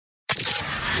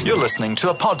You're listening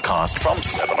to a podcast from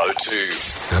 702.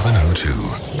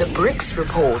 702. The BRICS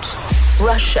Report.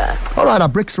 Russia. All right, our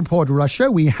BRICS Report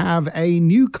Russia. We have a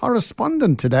new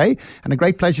correspondent today, and a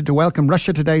great pleasure to welcome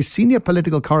Russia Today's senior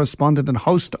political correspondent and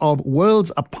host of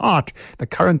Worlds Apart, the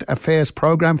current affairs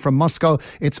program from Moscow.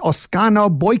 It's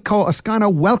Oksana Boyko.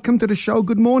 Oksana, welcome to the show.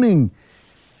 Good morning.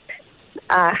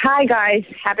 Hi, guys.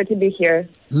 Happy to be here.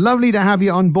 Lovely to have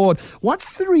you on board.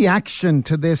 What's the reaction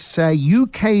to this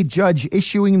UK judge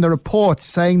issuing the report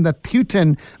saying that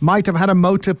Putin might have had a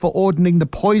motive for ordering the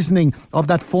poisoning of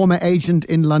that former agent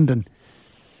in London?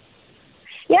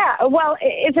 Yeah, well,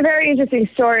 it's a very interesting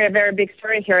story, a very big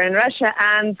story here in Russia.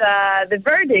 And the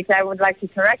verdict, I would like to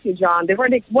correct you, John, the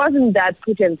verdict wasn't that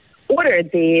Putin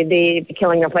ordered the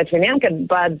killing of Litvinenko,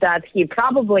 but that he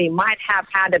probably might have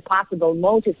had a possible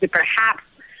motive to perhaps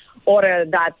order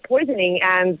that poisoning.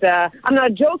 And I'm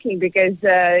not joking because,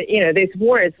 these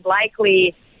words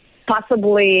likely,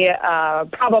 possibly,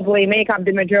 probably make up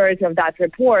the majority of that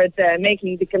report,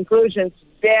 making the conclusions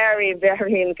very,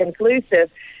 very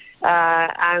inconclusive.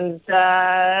 And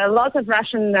lots of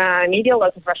Russian media,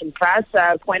 lots of Russian press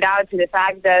point out to the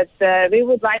fact that we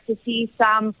would like to see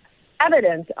some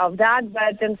evidence of that,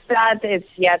 but instead it's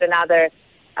yet another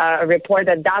report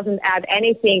that doesn't add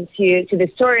anything to the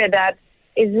story that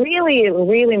is really,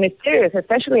 really mysterious,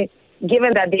 especially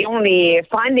given that the only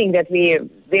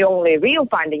real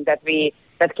finding that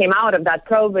came out of that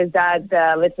probe is that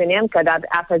Litvinenko, that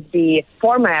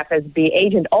former FSB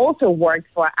agent, also worked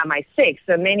for MI6.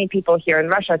 So many people here in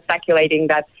Russia are speculating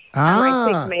that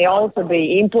MI6 may also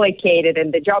be implicated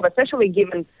in the job, especially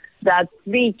given that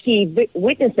 3 key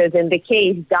witnesses in the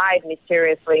case died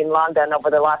mysteriously in London over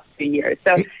the last few years.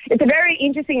 So it's a very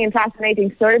interesting and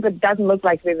fascinating story, but it doesn't look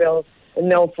like we will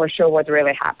know for sure what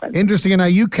really happened. Interesting. In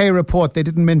a UK report, they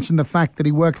didn't mention the fact that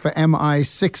he worked for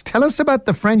MI6. Tell us about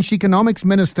the French economics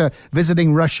minister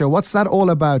visiting Russia. What's that all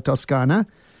about, Oksana?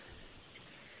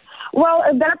 Well,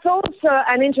 that's also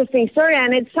an interesting story,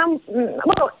 and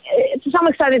to some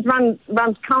extent it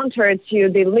runs counter to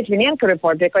the Litvinenko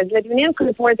report, because Litvinenko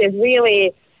report is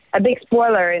really a big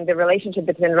spoiler in the relationship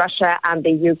between Russia and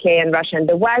the UK and Russia and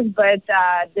the West. But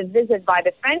the visit by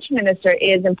the French minister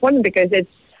is important because it's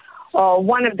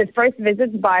one of the first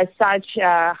visits by such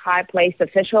a high-placed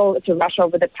official to Russia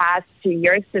over the past 2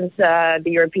 years since the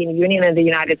European Union and the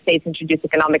United States introduced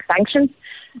economic sanctions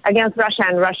against Russia,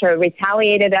 and Russia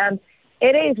retaliated. And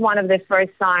it is one of the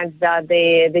first signs that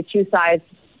the two sides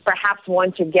perhaps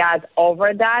want to get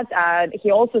over that.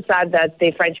 He also said that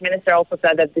the French minister also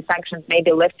said that the sanctions may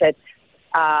be lifted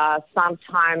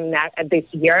sometime this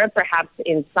year, perhaps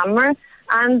in summer.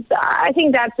 And I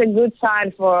think that's a good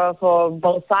sign for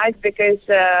both sides, because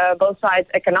both sides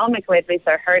economically at least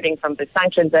are hurting from the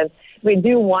sanctions, and we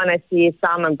do want to see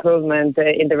some improvement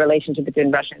in the relationship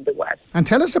between Russia and the West. And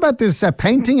tell us about this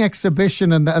painting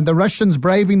exhibition and the Russians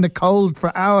braving the cold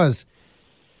for hours.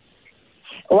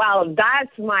 Well,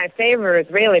 that's my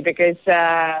favorite, really, because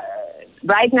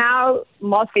right now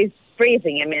Moscow is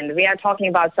freezing. I mean, we are talking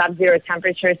about sub-zero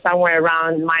temperatures somewhere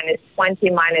around minus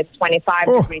 20, minus 25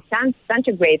 degrees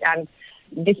centigrade. And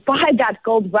despite that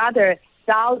cold weather,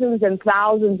 thousands and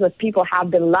thousands of people have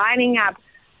been lining up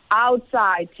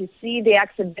outside to see the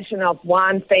exhibition of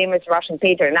one famous Russian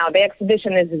painter. Now, the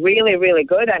exhibition is really, really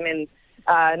good. I mean,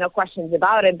 no questions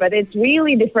about it. But it's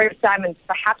really the first time in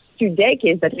perhaps 2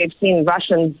 decades that we've seen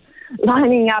Russians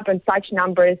lining up in such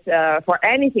numbers for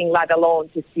anything, let alone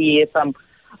to see some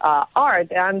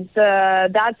art. And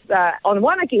that's on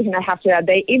one occasion, I have to add,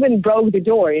 they even broke the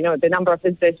door. You know, the number of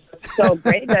visitors was so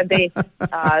great that they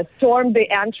stormed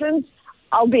the entrance,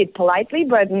 albeit politely,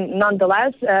 but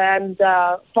nonetheless. And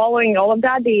following all of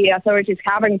that, the authorities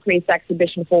have increased the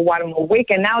exhibition for 1 more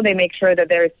week, and now they make sure that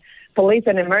there's police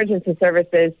and emergency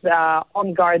services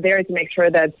on guard there to make sure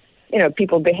that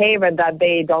people behave and that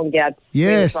they don't get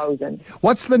frozen.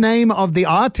 What's the name of the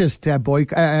artist,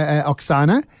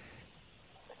 Oksana?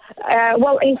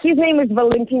 Well, his name is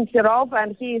Valentin Serov,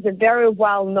 and he is a very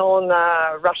well-known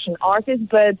Russian artist.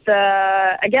 But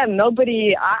again,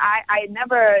 I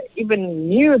never even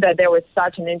knew that there was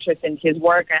such an interest in his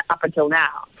work up until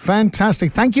now.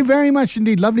 Fantastic. Thank you very much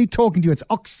indeed. Lovely talking to you. It's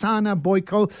Oksana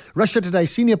Boyko, Russia Today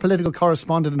senior political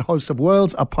correspondent and host of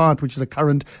Worlds Apart, which is a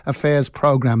current affairs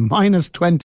program. -20.